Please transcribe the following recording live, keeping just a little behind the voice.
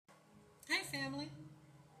family.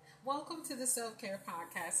 Welcome to the Self Care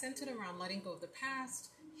Podcast centered around letting go of the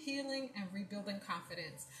past, healing, and rebuilding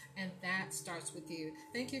confidence. And that starts with you.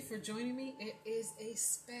 Thank you for joining me. It is a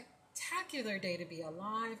spectacular day to be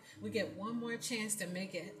alive. We get one more chance to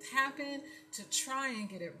make it happen, to try and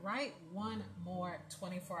get it right one more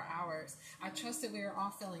 24 hours. I trust that we are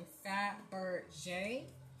all feeling Fabergé.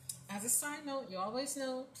 As a side note, you always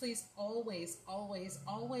know, please always, always,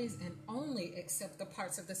 always, and only accept the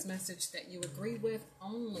parts of this message that you agree with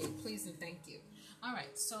only. Please and thank you. All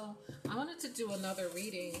right, so I wanted to do another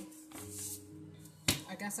reading.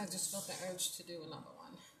 I guess I just felt the urge to do another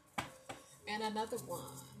one. And another one.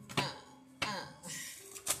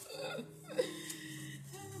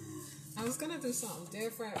 I was going to do something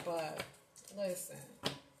different, but listen.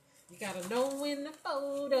 You got to know when to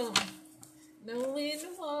fold them. Know when to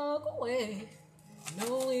walk away.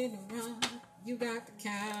 Know when to run. You got the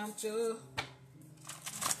counter.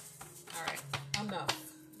 Alright, enough.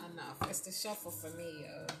 It's the shuffle for me,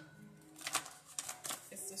 yo.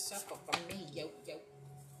 It's the shuffle for me, yo.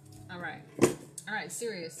 Alright,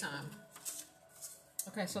 serious time.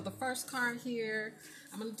 Okay, so the first card here,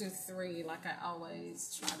 I'm going to do 3 like I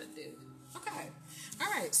always try to do. Okay. All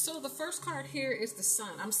right. So the first card here is the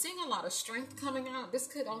sun. I'm seeing a lot of strength coming out. This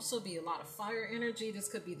could also be a lot of fire energy. This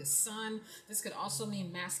could be the sun. This could also mean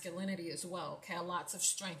masculinity as well. Okay. Lots of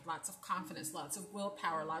strength, lots of confidence, lots of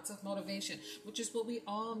willpower, lots of motivation, which is what we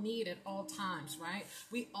all need at all times, right?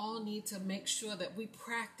 We all need to make sure that we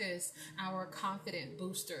practice our confident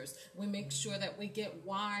boosters. We make sure that we get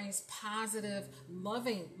wise, positive,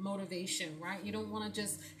 loving motivation, right? You don't want to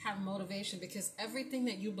just have motivation because everything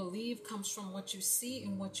that you believe comes from what you see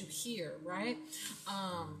and what you hear, right?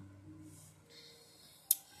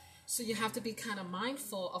 So you have to be kind of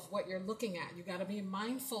mindful of what you're looking at. You got to be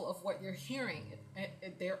mindful of what you're hearing.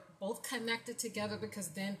 They're both connected together because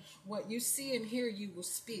then what you see and hear, you will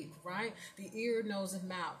speak, right? The ear, nose, and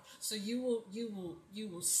mouth. So you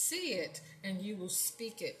will see it and you will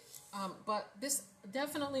speak it. But this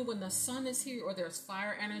definitely, when the sun is here or there's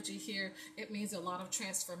fire energy here, it means a lot of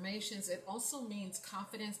transformations. It also means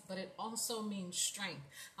confidence, but it also means strength.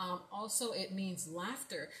 Also, it means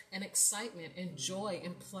laughter and excitement and joy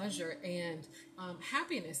and pleasure and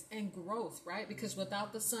happiness and growth, right? Because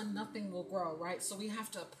without the sun, nothing will grow, right? So we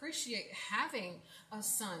have to appreciate having a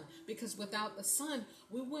sun, because without the sun,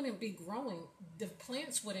 we wouldn't be growing. The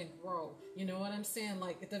plants wouldn't grow. You know what I'm saying?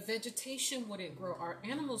 Like the vegetation wouldn't grow. Our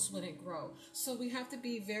animals wouldn't grow. So we have to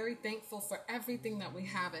be very thankful for everything that we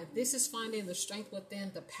have. And this is finding the strength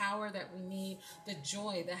within, the power that we need, the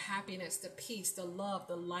joy, the happiness, the peace, the love,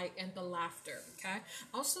 the light, and the laughter. Okay.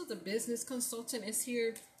 Also, the business consultant is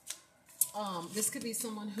here. This could be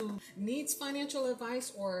someone who needs financial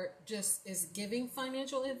advice or just is giving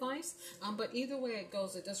financial advice. But either way it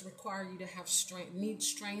goes, it does require you to have strength, need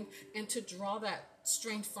strength, and to draw that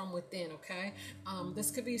strength from within, okay? This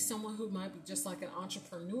could be someone who might be just like an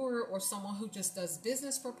entrepreneur or someone who just does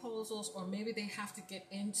business proposals, or maybe they have to get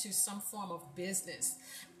into some form of business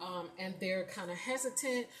and they're kind of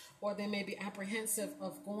hesitant, or they may be apprehensive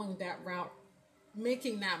of going that route,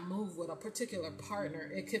 making that move with a particular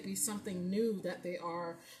partner. It could be something new that they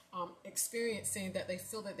are experiencing that they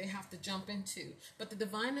feel that they have to jump into. But the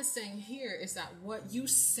divine is saying here is that what you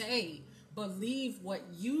say, believe what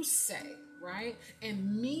you say, right?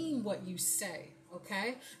 And mean what you say,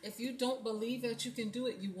 okay? If you don't believe that you can do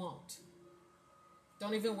it, you won't.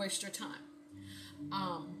 Don't even waste your time.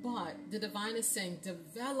 But the divine is saying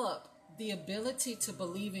develop the ability to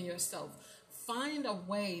believe in yourself. Find a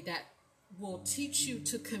way that will teach you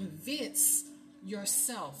to convince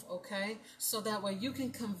yourself, okay? So that way you can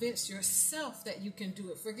convince yourself that you can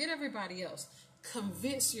do it. Forget everybody else.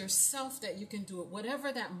 Convince yourself that you can do it.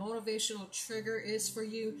 Whatever that motivational trigger is for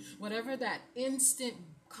you, whatever that instant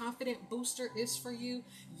confident booster is for you,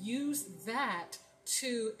 use that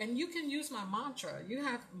to, and you can use my mantra.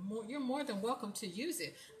 You're more than welcome to use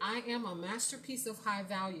it. I am a masterpiece of high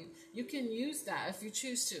value. You can use that if you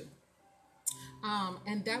choose to.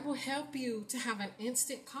 And that will help you to have an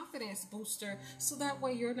instant confidence booster, so that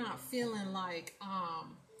way you're not feeling like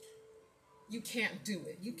you can't do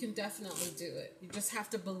it. You can definitely do it. You just have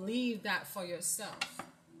to believe that for yourself.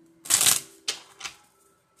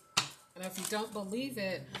 And if you don't believe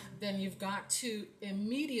it, then you've got to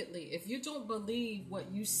immediately, if you don't believe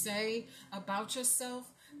what you say about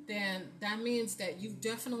yourself, then that means that you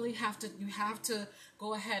have to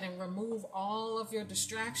go ahead and remove all of your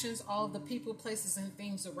distractions, all of the people, places, and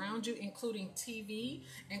things around you, including TV,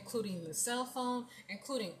 including the cell phone,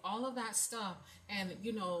 including all of that stuff. And,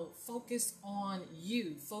 focus on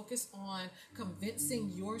you. Focus on convincing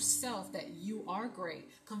yourself that you are great,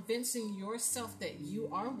 convincing yourself that you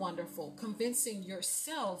are wonderful, convincing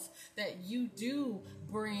yourself that you do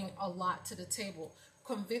bring a lot to the table,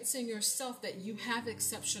 convincing yourself that you have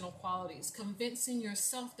exceptional qualities, convincing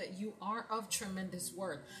yourself that you are of tremendous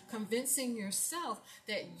worth, convincing yourself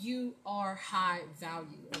that you are high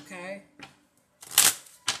value, okay?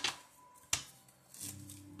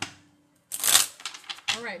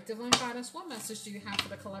 All right, Divine Goddess, what message do you have for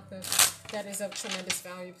the collective that is of tremendous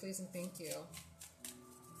value, please and thank you?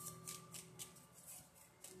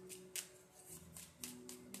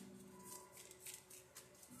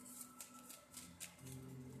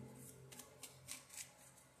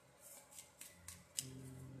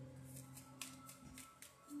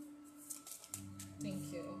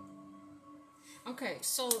 Thank you. Okay,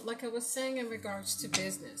 so like I was saying in regards to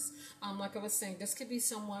business, like I was saying, this could be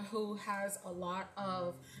someone who has a lot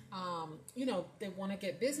of, they want to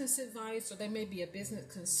get business advice, or they may be a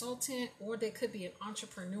business consultant, or they could be an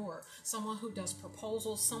entrepreneur, someone who does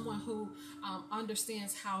proposals, someone who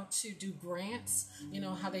understands how to do grants,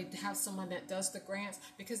 how they have someone that does the grants,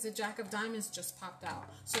 because the Jack of Diamonds just popped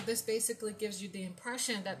out. So this basically gives you the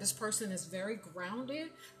impression that this person is very grounded,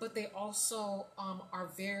 but they also are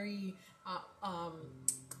very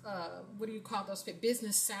what do you call those people?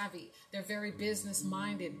 Business savvy. They're very business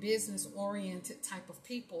minded, business oriented type of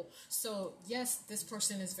people. So yes, this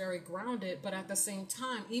person is very grounded, but at the same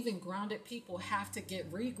time, even grounded people have to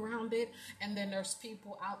get regrounded. And then there's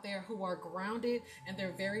people out there who are grounded and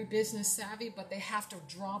they're very business savvy, but they have to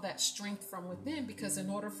draw that strength from within, because in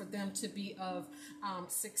order for them to be of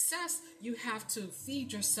success, you have to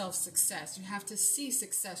feed yourself success. You have to see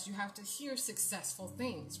success. You have to hear successful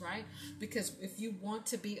things, right? Because if you want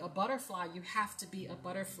to be a butterfly, you have to be a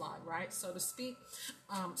butterfly, right? So to speak.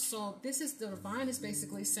 So this is, the divine is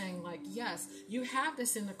basically saying, like, yes, you have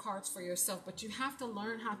this in the cards for yourself, but you have to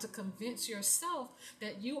learn how to convince yourself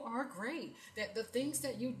that you are great, that the things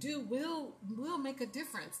that you do will make a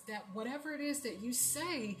difference, that whatever it is that you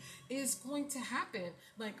say is going to happen.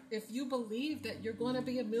 Like, if you believe that you're going to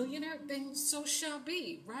be a millionaire, then so shall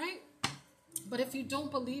be, right? But if you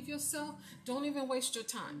don't believe yourself, don't even waste your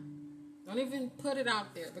time. Don't even put it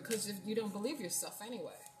out there, because if you don't believe yourself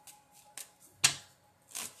anyway.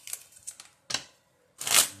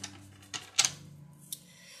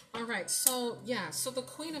 All right, so yeah, so the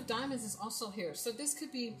Queen of Diamonds is also here. So this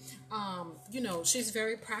could be, she's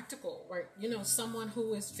very practical, right? Someone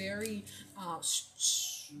who is very,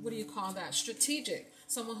 what do you call that? Strategic.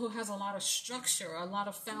 Someone who has a lot of structure, a lot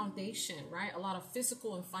of foundation, right? A lot of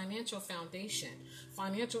physical and financial foundation.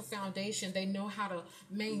 Financial foundation, they know how to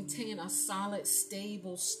maintain a solid,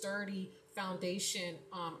 stable, sturdy foundation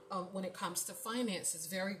when it comes to finances.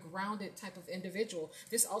 Very grounded type of individual.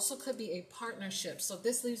 This also could be a partnership. So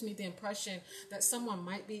this leaves me the impression that someone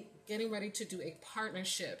might be getting ready to do a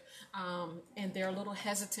partnership, and they're a little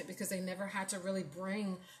hesitant because they never had to really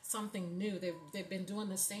bring something new. They've been doing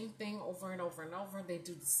the same thing over and over and over. They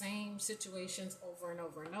do the same situations over and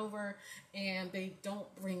over and over, and they don't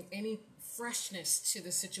bring any freshness to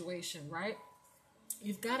the situation, right?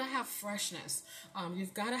 You've got to have freshness.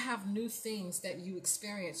 You've got to have new things that you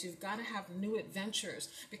experience. You've got to have new adventures,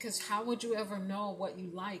 because how would you ever know what you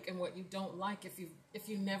like and what you don't like if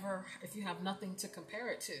you have nothing to compare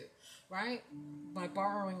it to, right? By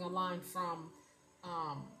borrowing a line from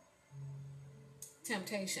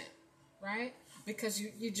Temptation, right? Because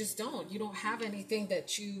you just don't. You don't have anything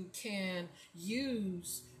that you can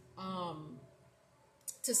use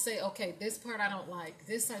to say, okay, this part I don't like,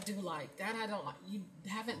 this I do like, that I don't like. You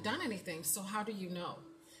haven't done anything, so how do you know,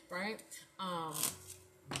 right?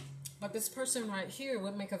 But this person right here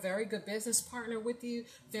would make a very good business partner with you,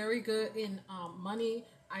 very good in money,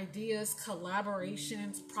 ideas,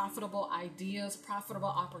 collaborations, profitable ideas, profitable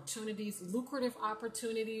opportunities, lucrative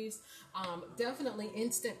opportunities, definitely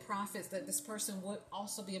instant profits that this person would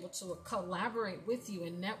also be able to collaborate with you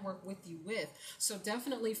and network with you with. So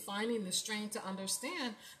definitely finding the strength to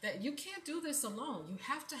understand that you can't do this alone. You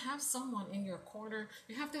have to have someone in your corner.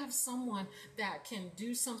 You have to have someone that can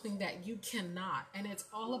do something that you cannot. And it's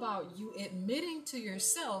all about you admitting to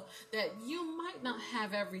yourself that you might not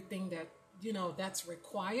have everything that's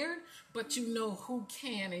required, but who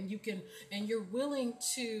can, and you can, and you're willing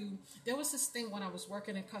to. There was this thing when I was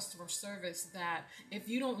working in customer service that if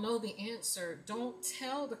you don't know the answer, don't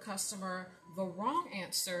tell the customer the wrong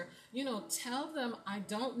answer. Tell them, I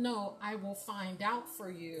don't know, I will find out for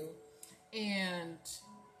you, and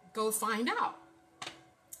go find out.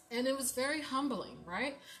 And it was very humbling,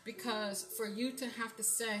 right? Because for you to have to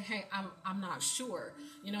say, hey, I'm not sure.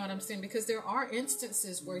 You know what I'm saying? Because there are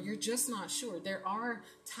instances where you're just not sure. There are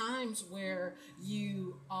times where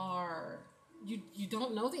you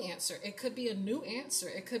don't know the answer. It could be a new answer.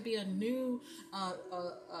 It could be a new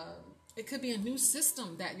it could be a new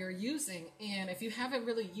system that you're using. And if you haven't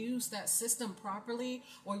really used that system properly,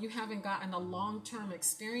 or you haven't gotten a long-term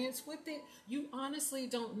experience with it, you honestly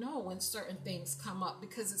don't know when certain things come up,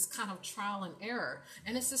 because it's kind of trial and error.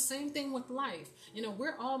 And it's the same thing with life.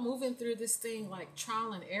 We're all moving through this thing like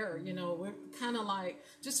trial and error. We're kind of like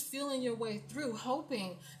just feeling your way through,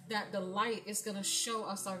 hoping that the light is going to show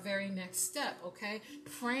us our very next step, okay?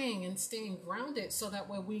 Praying and staying grounded so that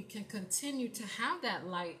way we can continue to have that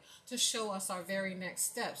light to show us our very next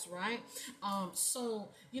steps, right? So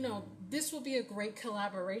this will be a great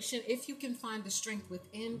collaboration if you can find the strength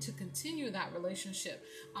within to continue that relationship.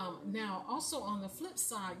 Now, also on the flip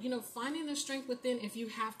side, finding the strength within if you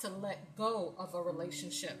have to let go of a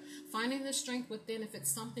relationship. Finding the strength within if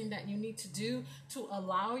it's something that you need to do to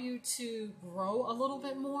allow you to grow a little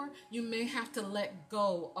bit more, you may have to let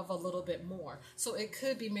go of a little bit more. So it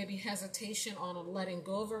could be maybe hesitation on letting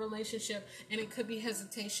go of a relationship, and it could be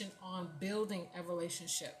hesitation on building a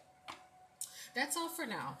relationship. That's all for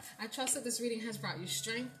now. I trust that this reading has brought you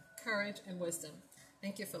strength, courage, and wisdom.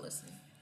 Thank you for listening.